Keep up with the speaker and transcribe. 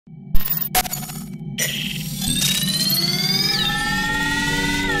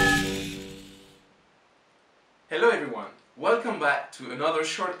back to another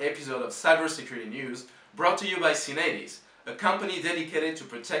short episode of cybersecurity news brought to you by Syneidis, a company dedicated to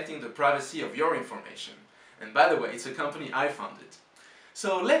protecting the privacy of your information. And by the way, it's a company I founded.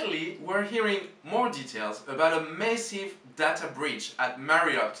 So lately, we're hearing more details about a massive data breach at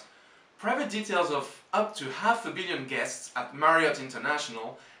Marriott. Private details of up to 500 million guests at Marriott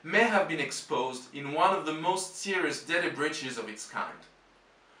International may have been exposed in one of the most serious data breaches of its kind.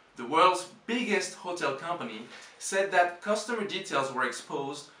 The world's biggest hotel company said that customer details were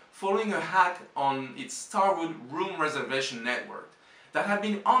exposed following a hack on its Starwood room reservation network that had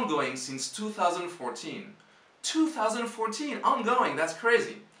been ongoing since 2014. 2014, ongoing, that's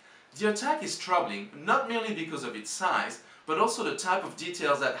crazy. The attack is troubling not merely because of its size, but also the type of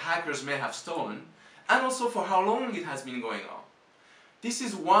details that hackers may have stolen, and also for how long it has been going on. This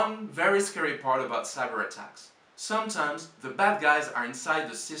is one very scary part about cyber attacks. Sometimes the bad guys are inside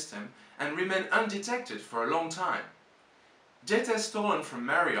the system and remain undetected for a long time. Data stolen from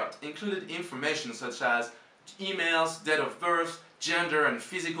Marriott included information such as emails, date of birth, gender and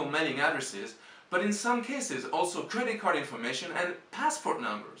physical mailing addresses, but in some cases also credit card information and passport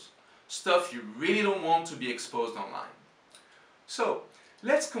numbers. Stuff you really don't want to be exposed online. So,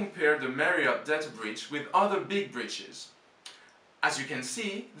 let's compare the Marriott data breach with other big breaches. As you can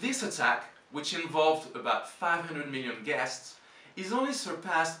see, this attack, which involved about 500 million guests, is only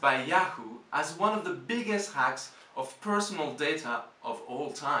surpassed by Yahoo as one of the biggest hacks of personal data of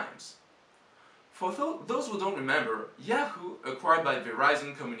all times. For those who don't remember, Yahoo, acquired by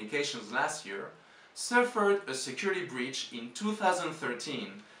Verizon Communications last year, suffered a security breach in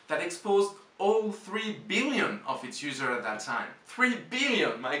 2013 that exposed all 3 billion of its users at that time. 3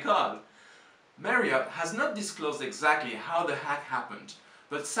 billion, my God! Marriott has not disclosed exactly how the hack happened,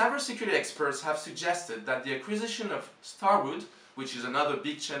 but cybersecurity experts have suggested that the acquisition of Starwood, which is another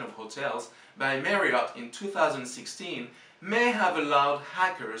big chain of hotels, by Marriott in 2016 may have allowed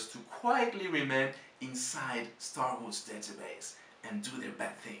hackers to quietly remain inside Starwood's database and do their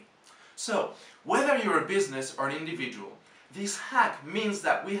bad thing. So, whether you're a business or an individual, this hack means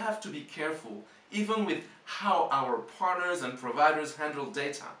that we have to be careful even with how our partners and providers handle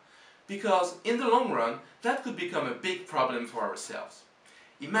data, because in the long run, that could become a big problem for ourselves.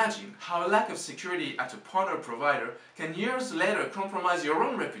 Imagine how a lack of security at a partner provider can years later compromise your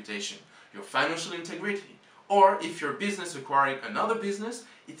own reputation, your financial integrity, or if your business acquiring another business,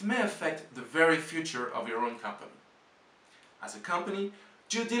 it may affect the very future of your own company. As a company,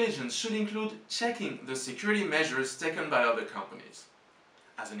 due diligence should include checking the security measures taken by other companies.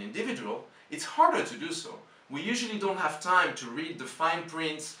 As an individual, it's harder to do so. We usually don't have time to read the fine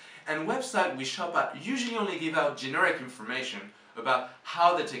prints, and websites we shop at usually only give out generic information about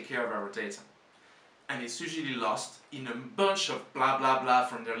how they take care of our data. And it's usually lost in a bunch of blah blah blah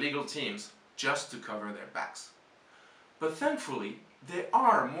from their legal teams just to cover their backs. But thankfully, there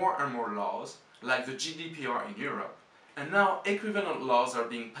are more and more laws, like the GDPR in Europe, and now equivalent laws are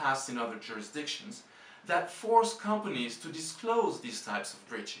being passed in other jurisdictions that force companies to disclose these types of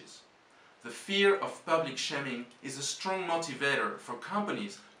breaches. The fear of public shaming is a strong motivator for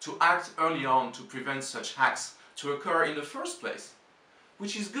companies to act early on to prevent such hacks to occur in the first place,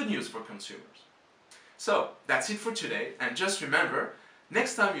 which is good news for consumers. So, that's it for today, and just remember,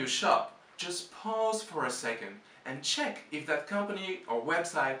 next time you shop, just pause for a second and check if that company or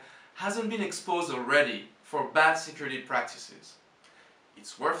website hasn't been exposed already for bad security practices.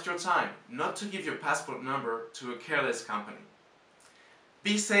 It's worth your time not to give your passport number to a careless company.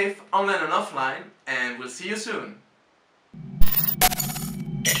 Be safe online and offline, and we'll see you soon!